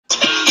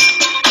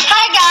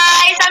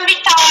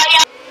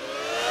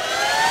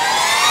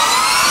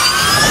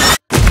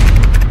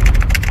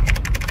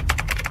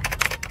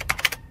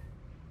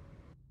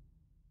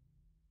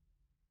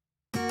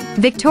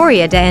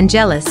Victoria de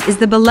Angelis is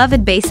the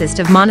beloved bassist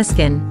of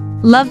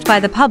Maneskin, loved by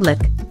the public,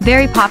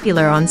 very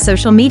popular on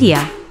social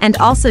media, and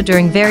also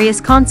during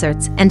various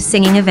concerts and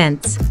singing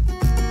events.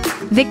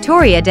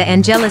 Victoria de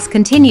Angelis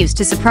continues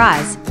to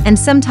surprise, and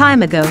some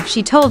time ago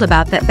she told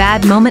about that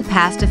bad moment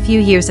passed a few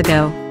years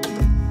ago.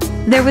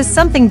 There was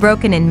something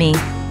broken in me.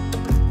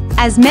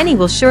 As many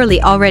will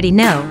surely already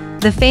know,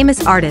 the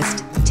famous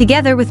artist,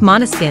 together with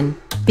Maneskin,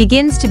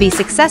 begins to be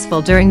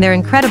successful during their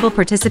incredible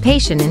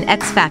participation in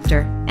X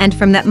Factor, and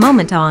from that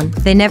moment on,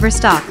 they never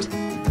stopped.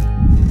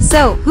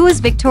 So, who is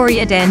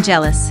Victoria de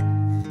Angelis?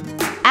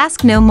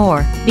 Ask no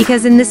more,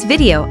 because in this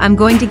video I'm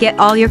going to get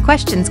all your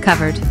questions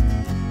covered.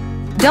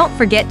 Don't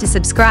forget to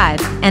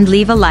subscribe and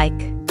leave a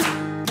like.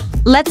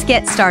 Let's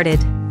get started.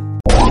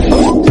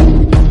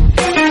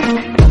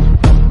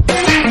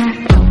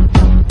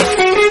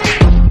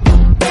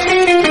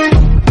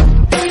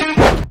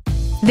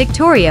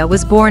 Victoria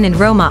was born in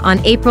Roma on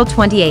April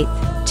 28,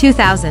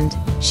 2000.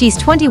 She's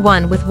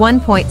 21 with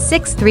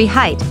 1.63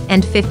 height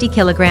and 50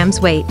 kilograms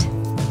weight.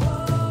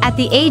 At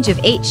the age of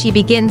 8 she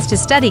begins to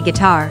study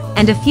guitar,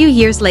 and a few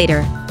years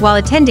later, while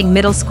attending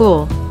middle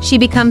school, she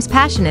becomes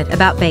passionate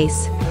about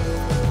bass.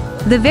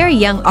 The very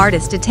young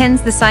artist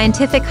attends the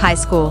Scientific High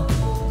School.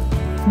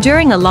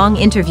 During a long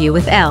interview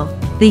with Elle,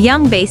 the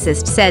young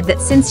bassist said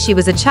that since she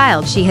was a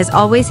child she has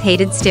always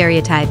hated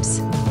stereotypes.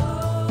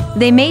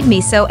 They made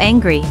me so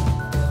angry.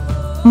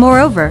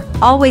 Moreover,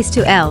 always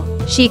to Elle,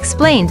 she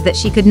explained that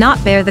she could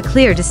not bear the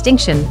clear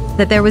distinction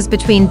that there was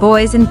between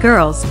boys and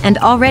girls, and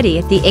already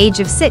at the age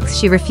of 6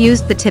 she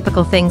refused the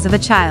typical things of a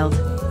child.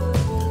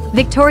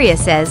 Victoria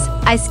says,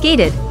 "I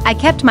skated, I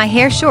kept my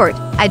hair short,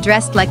 I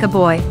dressed like a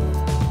boy.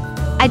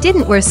 I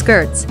didn't wear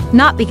skirts,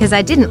 not because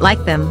I didn't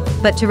like them,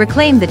 but to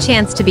reclaim the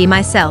chance to be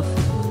myself."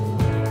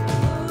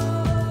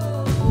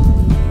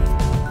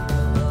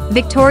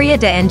 Victoria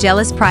de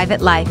Angelis'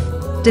 private life.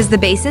 Does the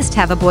bassist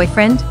have a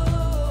boyfriend?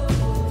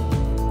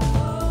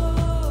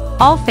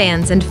 All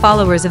fans and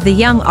followers of the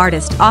young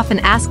artist often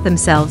ask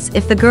themselves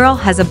if the girl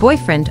has a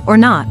boyfriend or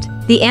not.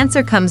 The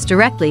answer comes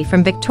directly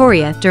from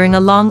Victoria during a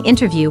long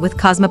interview with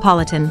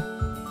Cosmopolitan.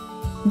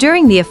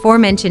 During the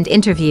aforementioned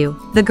interview,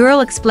 the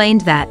girl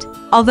explained that,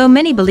 although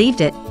many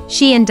believed it,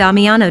 she and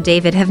Damiano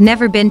David have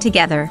never been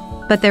together,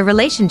 but their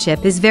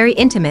relationship is very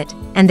intimate,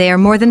 and they are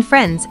more than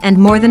friends and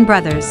more than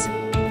brothers.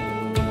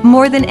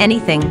 More than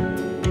anything.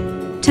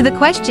 To the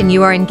question,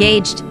 "You are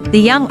engaged?" the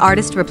young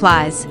artist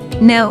replies,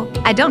 "No,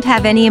 I don't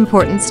have any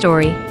important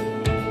story.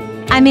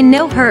 I'm in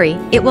no hurry,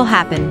 it will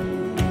happen."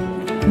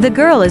 The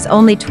girl is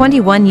only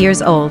 21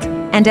 years old,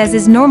 and as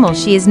is normal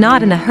she is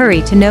not in a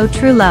hurry to know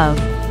true love.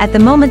 At the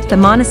moment the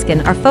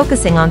Maneskin are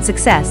focusing on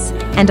success,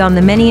 and on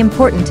the many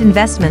important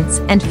investments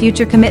and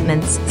future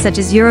commitments such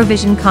as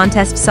Eurovision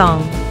contest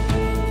song.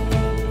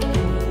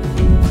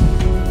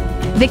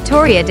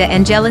 Victoria de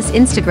Angelis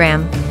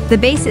Instagram, the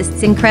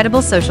bassist's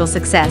incredible social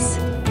success.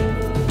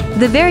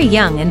 The very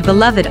young and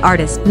beloved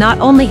artist not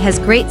only has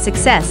great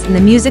success in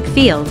the music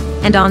field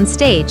and on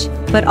stage,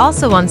 but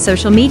also on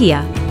social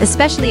media,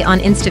 especially on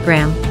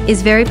Instagram,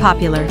 is very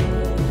popular.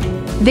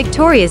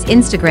 Victoria's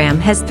Instagram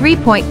has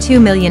 3.2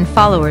 million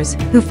followers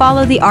who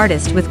follow the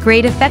artist with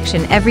great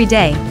affection every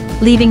day,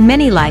 leaving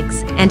many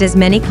likes and as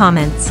many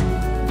comments.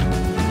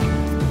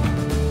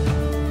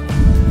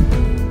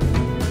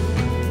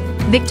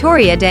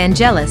 Victoria de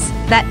Angelis,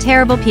 that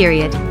terrible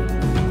period.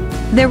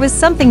 There was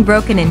something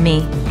broken in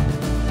me.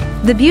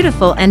 The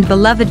beautiful and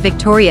beloved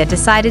Victoria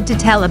decided to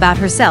tell about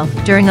herself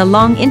during a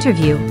long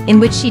interview in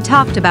which she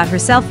talked about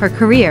herself, her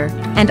career,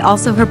 and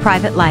also her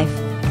private life.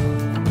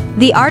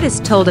 The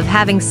artist told of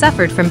having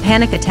suffered from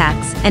panic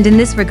attacks, and in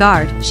this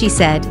regard, she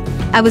said,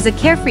 "I was a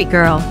carefree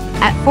girl.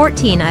 At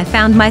 14 I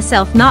found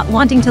myself not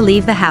wanting to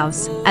leave the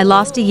house. I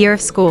lost a year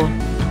of school."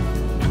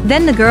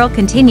 Then the girl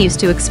continues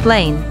to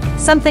explain,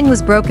 "Something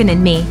was broken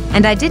in me,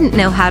 and I didn't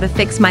know how to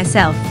fix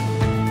myself.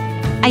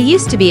 I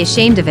used to be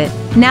ashamed of it,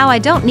 now I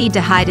don't need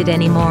to hide it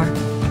anymore."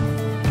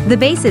 The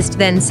bassist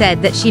then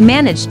said that she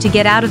managed to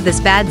get out of this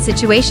bad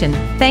situation,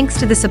 thanks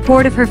to the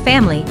support of her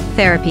family,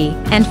 therapy,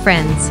 and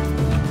friends.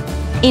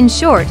 In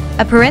short,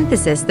 a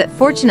parenthesis that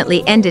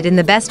fortunately ended in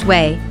the best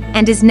way,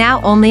 and is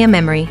now only a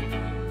memory.